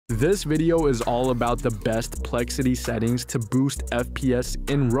This video is all about the best Plexity settings to boost FPS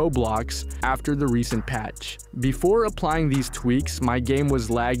in Roblox after the recent patch. Before applying these tweaks, my game was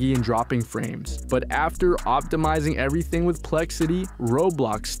laggy and dropping frames, but after optimizing everything with Plexity,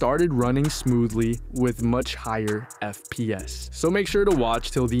 Roblox started running smoothly with much higher FPS. So make sure to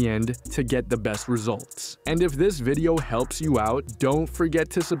watch till the end to get the best results. And if this video helps you out, don't forget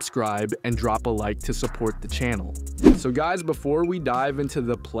to subscribe and drop a like to support the channel. So guys, before we dive into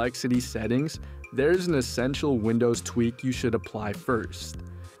the Plexity settings, there's an essential Windows tweak you should apply first.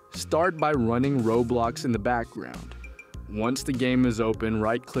 Start by running Roblox in the background. Once the game is open,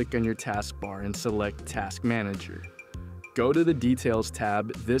 right-click on your taskbar and select Task Manager. Go to the Details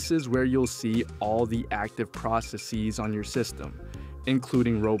tab. This is where you'll see all the active processes on your system,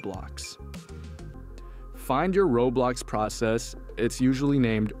 including Roblox. Find your Roblox process. It's usually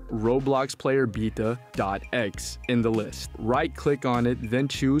named Roblox Player Beta.x in the list. Right-click on it, then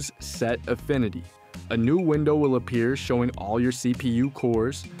choose Set Affinity. A new window will appear showing all your CPU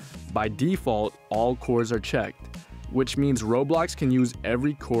cores. By default, all cores are checked, which means Roblox can use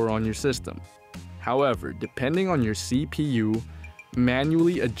every core on your system. However, depending on your CPU,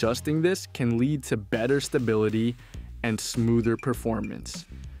 manually adjusting this can lead to better stability and smoother performance.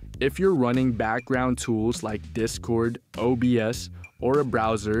 If you're running background tools like Discord, OBS, or a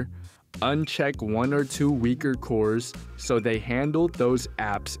browser, uncheck one or two weaker cores so they handle those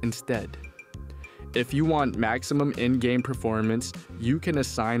apps instead. If you want maximum in-game performance, you can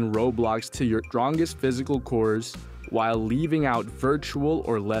assign Roblox to your strongest physical cores while leaving out virtual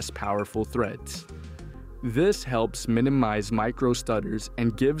or less powerful threads. This helps minimize micro stutters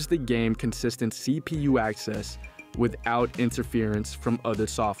and gives the game consistent CPU access without interference from other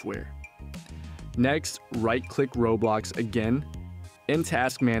software. Next, right-click Roblox again. In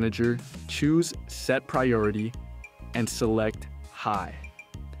Task Manager, choose Set Priority and select High.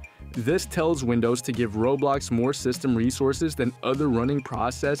 This tells Windows to give Roblox more system resources than other running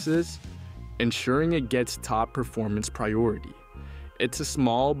processes, ensuring it gets top performance priority. It's a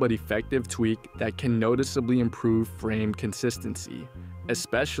small but effective tweak that can noticeably improve frame consistency,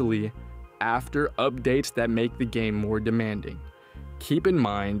 especially after updates that make the game more demanding. Keep in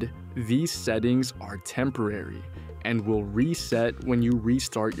mind, these settings are temporary and will reset when you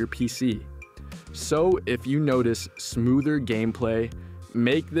restart your PC. So if you notice smoother gameplay,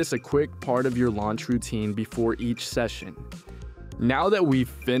 make this a quick part of your launch routine before each session. Now that we've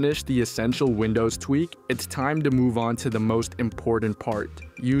finished the essential Windows tweak, it's time to move on to the most important part,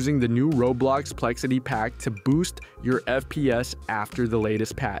 using the new Roblox Plexity pack to boost your FPS after the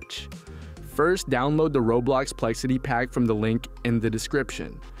latest patch. First, download the Roblox Plexity pack from the link in the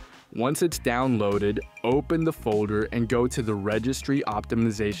description. Once it's downloaded, open the folder and go to the Registry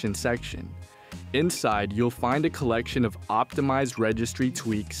Optimization section. Inside, you'll find a collection of optimized registry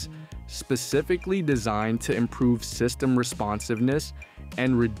tweaks specifically designed to improve system responsiveness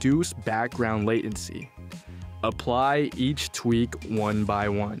and reduce background latency. Apply each tweak one by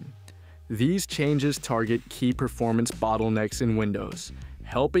one. These changes target key performance bottlenecks in Windows,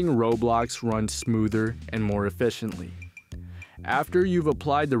 helping Roblox run smoother and more efficiently. After you've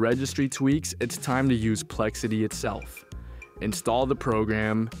applied the registry tweaks, it's time to use Plexity itself. Install the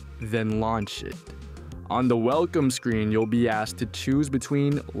program, then launch it. On the welcome screen, you'll be asked to choose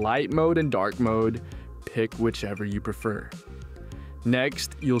between light mode and dark mode. Pick whichever you prefer.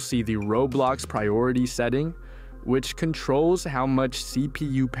 Next, you'll see the Roblox priority setting, which controls how much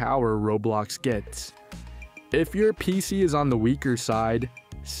CPU power Roblox gets. If your PC is on the weaker side,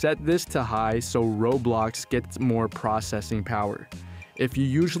 set this to high so Roblox gets more processing power. If you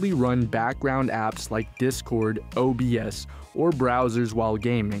usually run background apps like Discord, OBS, or browsers while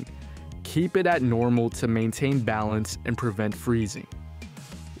gaming, keep it at normal to maintain balance and prevent freezing.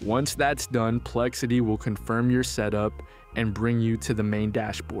 Once that's done, Plexity will confirm your setup and bring you to the main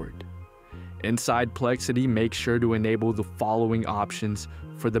dashboard. Inside Plexity, make sure to enable the following options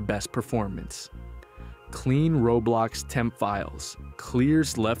for the best performance. Clean Roblox temp files,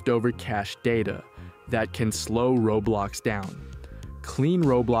 clears leftover cache data that can slow Roblox down. Clean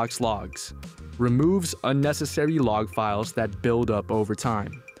Roblox logs, removes unnecessary log files that build up over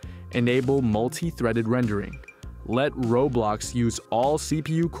time. Enable multi-threaded rendering. Let Roblox use all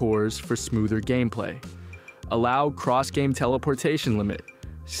CPU cores for smoother gameplay. Allow cross-game teleportation limit.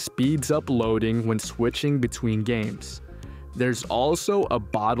 Speeds up loading when switching between games. There's also a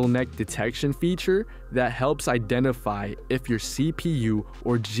bottleneck detection feature that helps identify if your CPU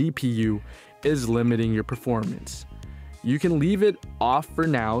or GPU is limiting your performance. You can leave it off for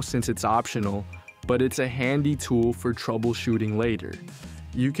now since it's optional, but it's a handy tool for troubleshooting later.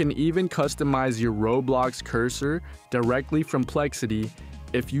 You can even customize your Roblox cursor directly from Plexity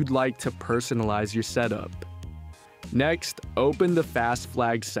if you'd like to personalize your setup. Next, open the fast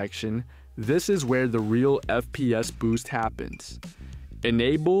flag section. This is where the real FPS boost happens.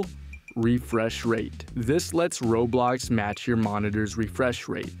 Enable refresh rate. This lets Roblox match your monitor's refresh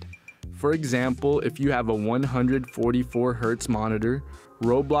rate. For example, if you have a 144 Hz monitor,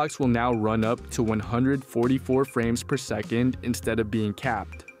 Roblox will now run up to 144 frames per second instead of being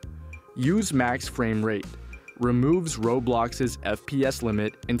capped. Use max frame rate. Removes Roblox's FPS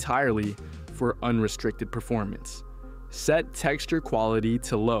limit entirely for unrestricted performance. Set texture quality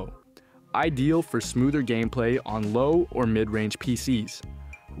to low. Ideal for smoother gameplay on low or mid-range PCs.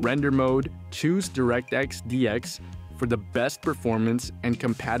 Render mode, choose DirectX DX for the best performance and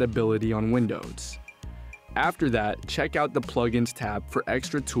compatibility on Windows. After that, check out the Plugins tab for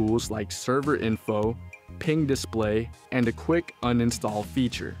extra tools like server info, ping display, and a quick uninstall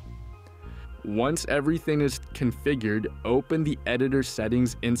feature. Once everything is configured, open the editor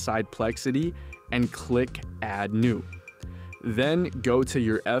settings inside Plexity and click Add New. Then go to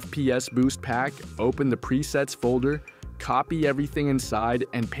your FPS Boost pack, open the presets folder, copy everything inside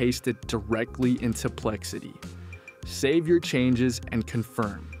and paste it directly into Plexity. Save your changes and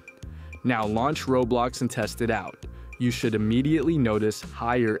confirm. Now launch Roblox and test it out. You should immediately notice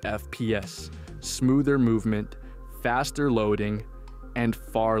higher FPS, smoother movement, faster loading, and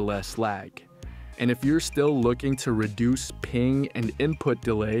far less lag. And if you're still looking to reduce ping and input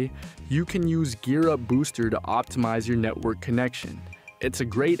delay, you can use Gear Up Booster to optimize your network connection. It's a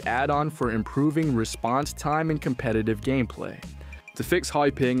great add-on for improving response time and competitive gameplay. To fix high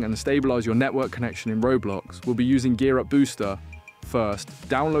ping and stabilize your network connection in Roblox, we'll be using Gear Up Booster. First,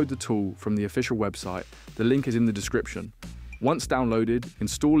 download the tool from the official website. The link is in the description. Once downloaded,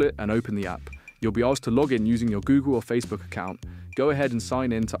 install it and open the app. You'll be asked to log in using your Google or Facebook account. Go ahead and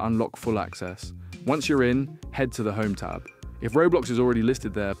sign in to unlock full access. Once you're in, head to the Home tab. If Roblox is already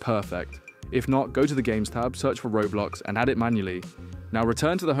listed there, perfect. If not, go to the Games tab, search for Roblox and add it manually. Now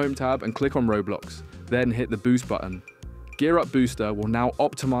return to the Home tab and click on Roblox, then hit the Boost button. Gear Up Booster will now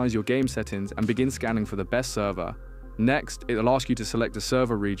optimize your game settings and begin scanning for the best server. Next, it'll ask you to select a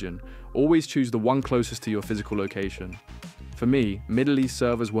server region. Always choose the one closest to your physical location. For me, Middle East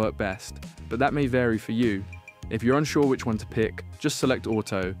servers work best, but that may vary for you. If you're unsure which one to pick, just select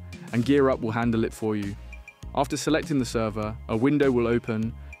Auto, and Gear Up will handle it for you. After selecting the server, a window will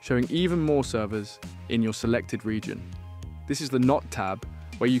open, showing even more servers in your selected region. This is the Not tab,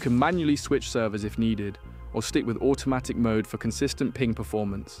 where you can manually switch servers if needed, or stick with automatic mode for consistent ping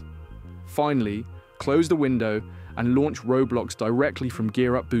performance. Finally, close the window and launch Roblox directly from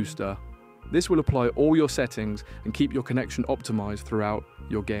Gear Up Booster. This will apply all your settings and keep your connection optimized throughout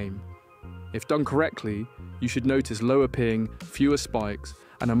your game. If done correctly, you should notice lower ping, fewer spikes,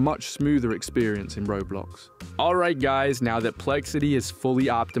 and a much smoother experience in Roblox. Alright guys, now that Plexity is fully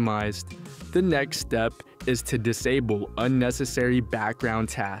optimized, the next step is to disable unnecessary background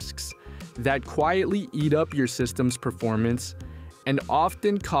tasks that quietly eat up your system's performance and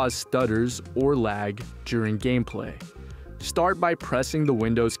often cause stutters or lag during gameplay. Start by pressing the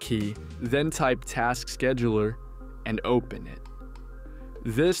Windows key, then type Task Scheduler and open it.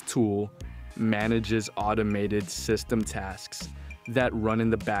 This tool manages automated system tasks that run in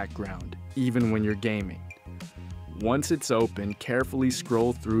the background, even when you're gaming. Once it's open, carefully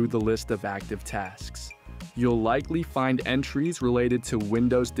scroll through the list of active tasks. You'll likely find entries related to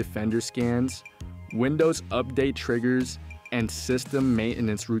Windows Defender scans, Windows Update triggers, and system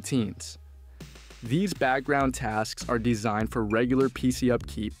maintenance routines. These background tasks are designed for regular PC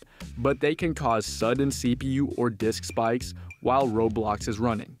upkeep, but they can cause sudden CPU or disk spikes while Roblox is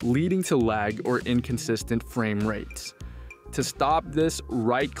running, leading to lag or inconsistent frame rates. To stop this,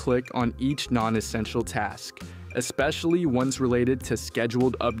 right-click on each non-essential task, especially ones related to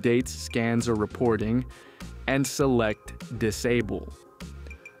scheduled updates, scans, or reporting, and select Disable.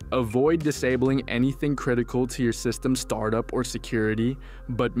 Avoid disabling anything critical to your system startup or security,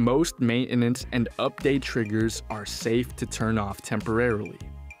 but most maintenance and update triggers are safe to turn off temporarily.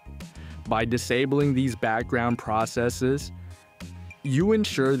 By disabling these background processes, you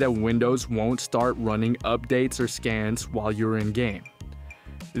ensure that Windows won't start running updates or scans while you're in-game.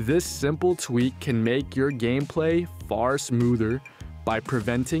 This simple tweak can make your gameplay far smoother by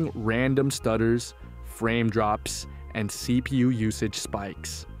preventing random stutters, frame drops, and CPU usage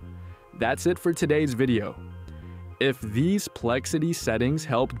spikes. That's it for today's video. If these Plexity settings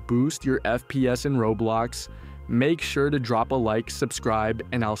helped boost your FPS in Roblox, make sure to drop a like, subscribe,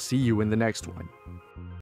 and I'll see you in the next one.